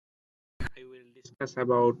I will discuss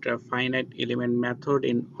about finite element method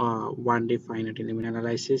in 1D finite element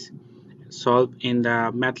analysis solved in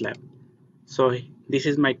the Matlab. So this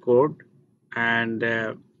is my code and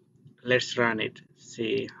let's run it,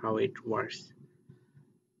 see how it works.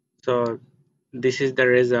 So this is the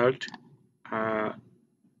result. Uh,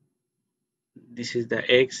 this is the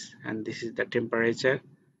X and this is the temperature.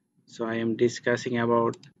 So I am discussing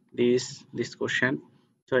about this question.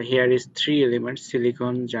 So here is three elements: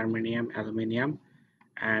 silicon, germanium, aluminium,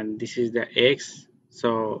 and this is the X.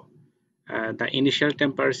 So the initial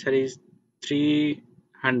temperature is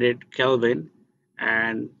 300 Kelvin,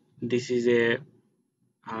 and this is a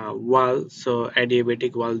wall. So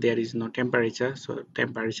adiabatic wall, there is no temperature, so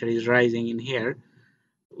temperature is rising in here.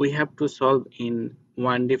 We have to solve in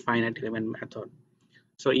 1D finite element method.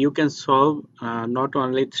 So you can solve not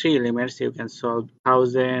only three elements, you can solve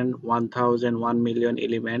 1000, 1000, 1,000,000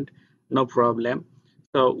 element, no problem.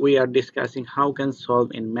 So we are discussing how can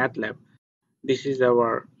solve in MATLAB. This is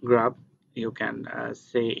our graph. You can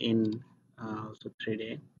say in so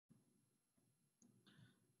 3D.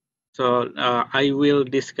 So I will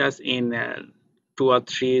discuss in 2 or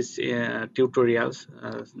 3 tutorials.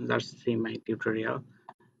 Let's see my tutorial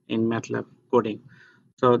in MATLAB coding.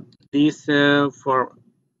 So this for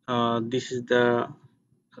this is the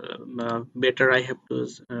better I have to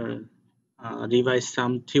revise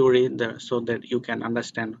some theory there so that you can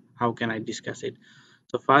understand how can I discuss it.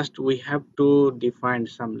 So first we have to define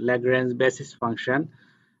some Lagrange basis function.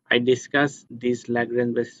 I discussed this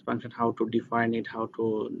Lagrange basis function, how to define it, how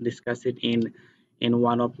to discuss it in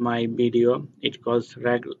one of my video. It calls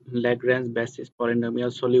Lagrange basis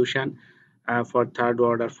polynomial solution for third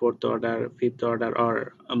order, fourth order, fifth order,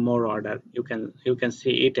 or more order. You can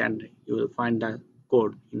see it and you will find the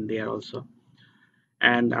code in there also.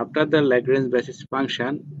 And after the Lagrange basis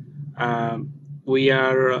function, we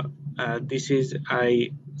are this is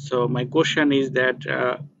I so my question is that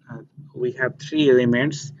we have three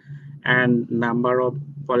elements and number of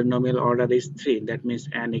polynomial order is 3, that means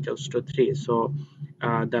n equals to 3. So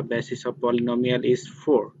the basis of polynomial is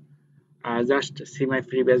 4. Just see my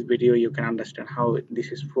previous video, you can understand how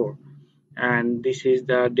this is 4, and this is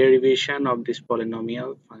the derivation of this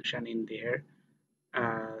polynomial function in there.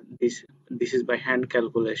 This is by hand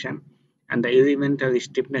calculation, and the elemental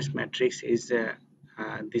stiffness matrix is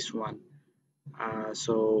this one.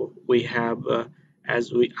 So we have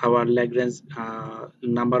as we our Lagrange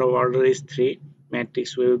number of order is 3,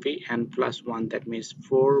 matrix will be n plus 1, that means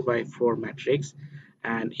 4 by 4 matrix,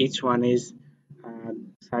 and each one is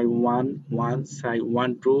psi 1 1, psi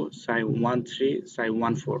 1 2, psi 1 3, psi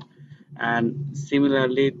 1 4, and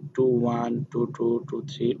similarly 2 1 2 2 2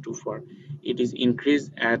 3 2 4. It is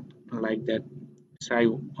increased at like that, psi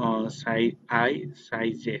psi I,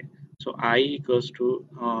 psi j. So I equals to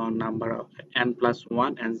number of n plus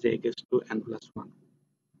 1 and j equals to n plus 1.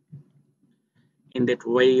 In that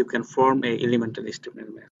way, you can form a elemental stiffness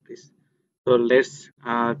matrix. So let's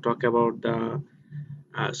talk about the.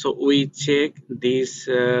 So we check this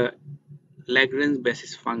Lagrange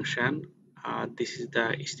basis function. This is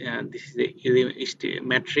the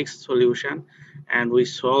matrix solution, and we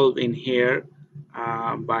solve in here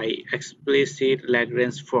by explicit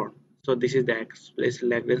Lagrange form. So this is the explicit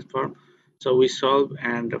Lagrange form. So we solve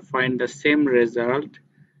and find the same result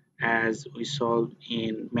as we solve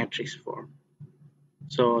in matrix form.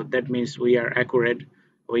 So that means we are accurate.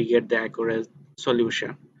 We get the accurate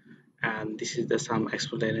solution, and this is the some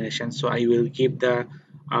explanation. So I will give the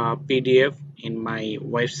PDF in my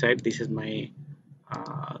website. This is my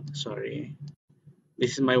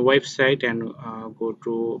this is my website, and go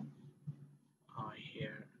to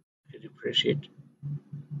here, refresh it.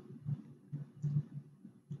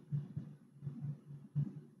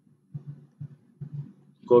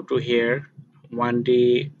 Go to here,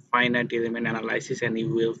 1D finite element analysis, and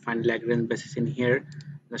you will find Lagrange basis in here.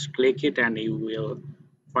 Just click it and you will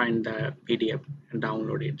find the PDF and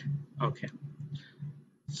download it. Okay,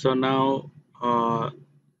 so now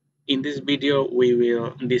in this video we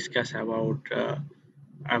will discuss about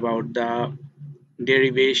the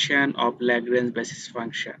derivation of Lagrange basis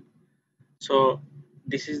function. So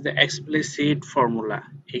this is the explicit formula: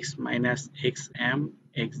 x minus xm,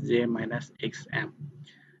 xj minus xm,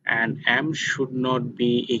 and m should not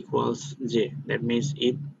be equals j. That means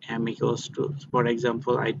if m equals to, for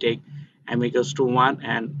example, I take m equals to 1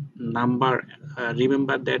 and number,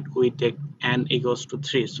 remember that we take n equals to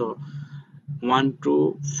 3, so 1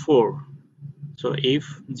 to 4. So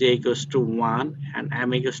if j equals to 1 and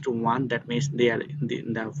m equals to 1, that means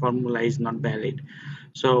the formula is not valid.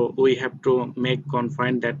 So we have to make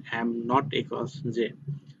confine that m not equals j.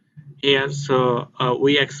 here. So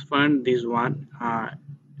we expand this one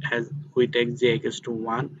as we take j equals to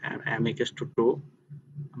 1 and m equals to 2,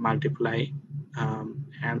 multiply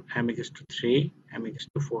m equals to 3, m equals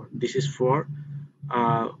to 4. This is for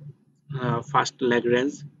uh, first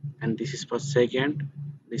Lagrange, and this is for second,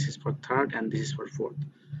 this is for third, and this is for fourth.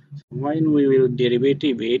 When we will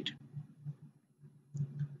derivative it,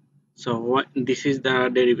 so what this is the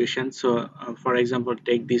derivation. So for example,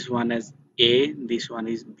 take this one as a, this one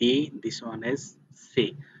is b, this one is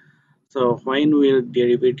c. So when we'll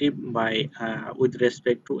derivative by with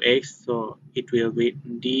respect to x, so it will be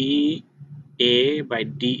dA by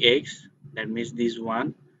dx, that means this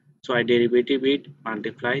one. So I derivative it,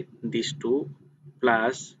 multiply these two,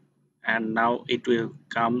 plus, and now it will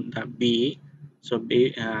come the b. So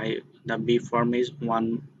the b form is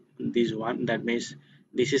 1, this one, that means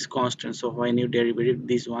this is constant. So when you derivative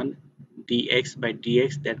this one, dx by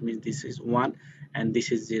dx, that means this is 1 and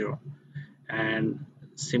this is 0, and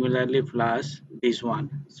similarly plus this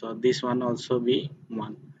one, so this one also be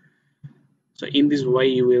 1. So in this way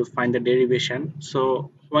you will find the derivation.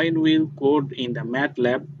 So when we code in the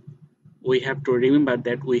Matlab, we have to remember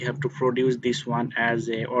that we have to produce this one as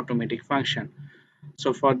a automatic function.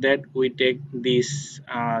 So for that we take this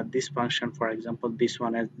function, for example this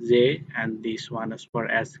one as j and this one as for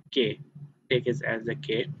as k, take it as a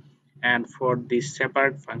k, and for this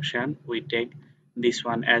separate function we take this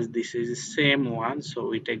one as this is the same one, so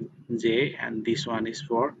we take j and this one is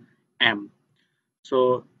for m.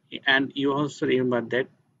 So and you also remember that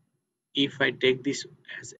if I take this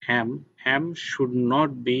as m should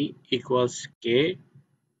not be equals k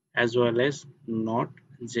as well as not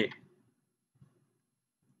j.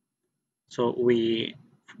 So we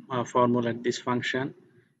formulate this function.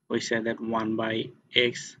 We say that 1 by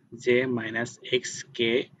xj minus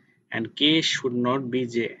xk, and k should not be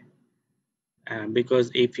j,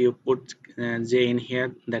 because if you put j in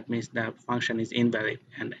here, that means the function is invalid,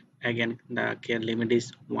 and again the k limit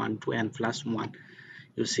is 1 to n plus 1.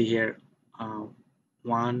 You see here,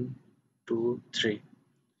 1 2 3,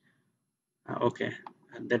 okay,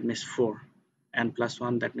 and that means 4, n plus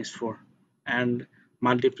 1, that means 4, and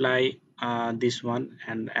multiply this one,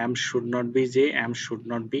 and m should not be j, m should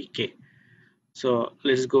not be k. So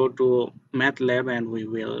let's go to Matlab and we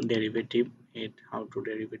will derivative it, how to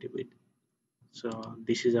derivative it. So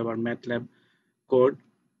this is our Matlab code.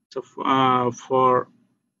 So for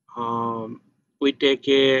we take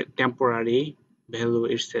a temporary value,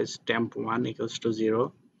 it says temp1 equals to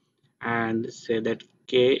 0, and say that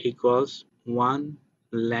k equals 1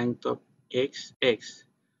 length of x.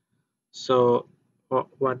 So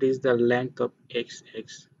what is the length of x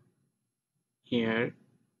here?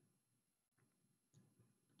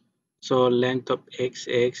 So length of x,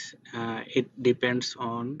 it depends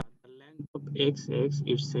on the length of x.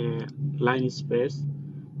 It's a line space.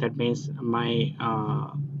 That means my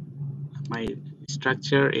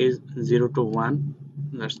structure is 0 to 1.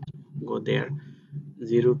 Let's go there,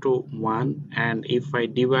 0 to 1, and if I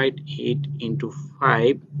divide it into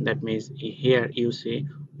 5, that means here you see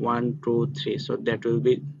 1 2 3, so that will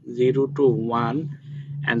be 0 to 1,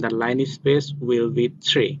 and the line space will be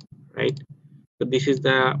 3, right? So this is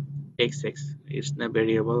the x, it's the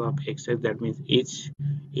variable of x. That means each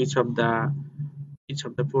of the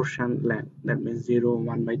portion length, that means 0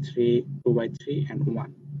 1 by 3, 2 by 3, and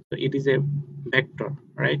 1. So it is a vector,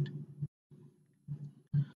 right?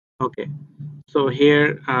 Okay, so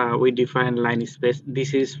here we define line space.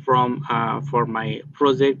 This is from for my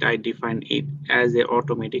project I define it as a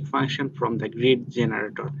automatic function from the grid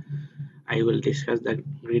generator. I will discuss the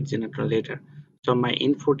grid generator later. So my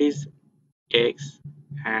input is x,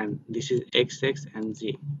 and this is xx and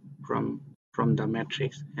z from the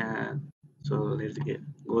matrix. So let's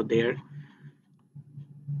go there,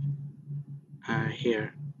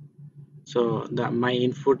 here. So the my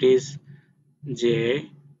input is j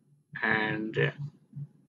and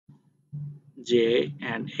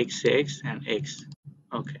xx and x.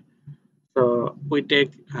 Okay, so we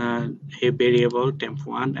take a variable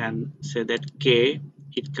temp1 and say that k,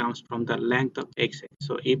 it comes from the length of xx.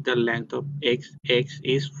 So if the length of xx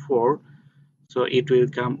is 4, so it will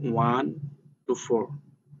come 1 to 4,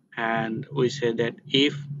 and we say that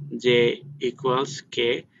if j equals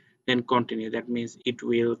k, then continue, that means it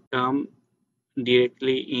will come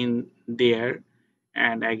directly in there,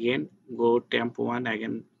 and again go temp1,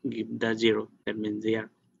 again give the 0, that means they are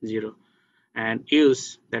 0, and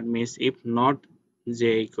else, that means if not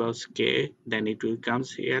j equals k, then it will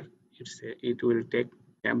comes here, it will take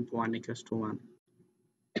temp1 equals to 1,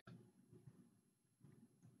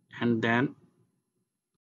 and then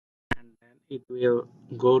it will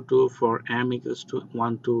go to for m equals to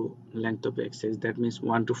 1 to length of xx, that means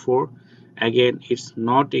 1 to 4. Again, it's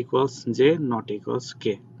not equals j, not equals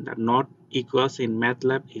k. The not equals in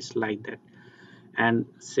MATLAB is like that. And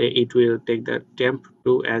say it will take the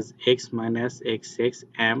temp2 as x minus xx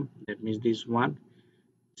m, that means this one,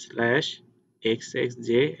 slash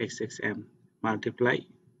xxj xxm multiply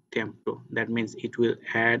temp2. That means it will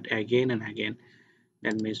add again and again.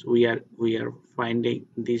 That means we are finding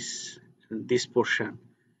this portion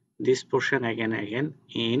again and again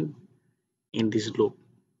in this loop.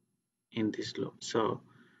 So,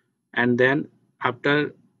 and then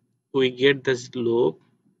after we get this loop,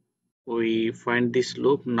 we find this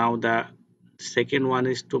loop. Now the second one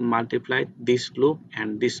is to multiply this loop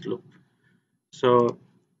and this loop. So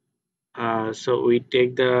so we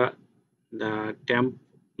take the temp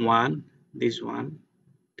one, this one,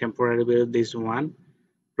 temporary variable this one,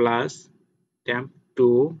 plus temp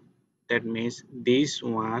 2, that means this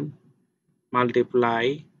one,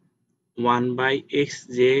 multiply 1 by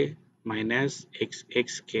xj minus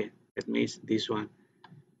xxk, that means this one,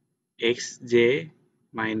 xj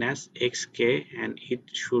minus xk, and it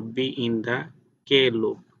should be in the k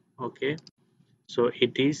loop. Okay, so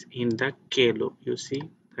it is in the k loop. You see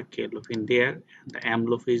the k loop in there, the m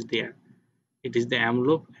loop is there. It is the m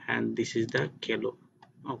loop and this is the k loop.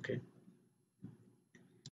 Okay,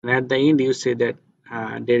 and at the end you say that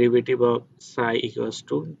derivative of psi equals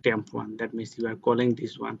to temp1, that means you are calling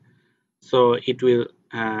this one. So it will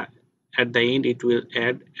at the end it will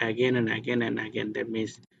add again and again and again. That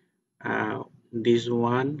means this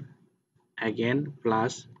one again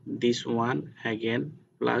plus this one again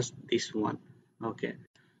plus this one. Okay,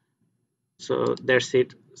 so that's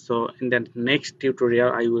it. So in the next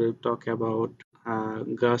tutorial I will talk about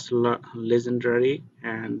Gauss legendary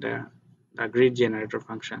and the grid generator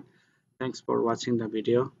function. Thanks for watching the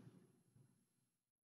video.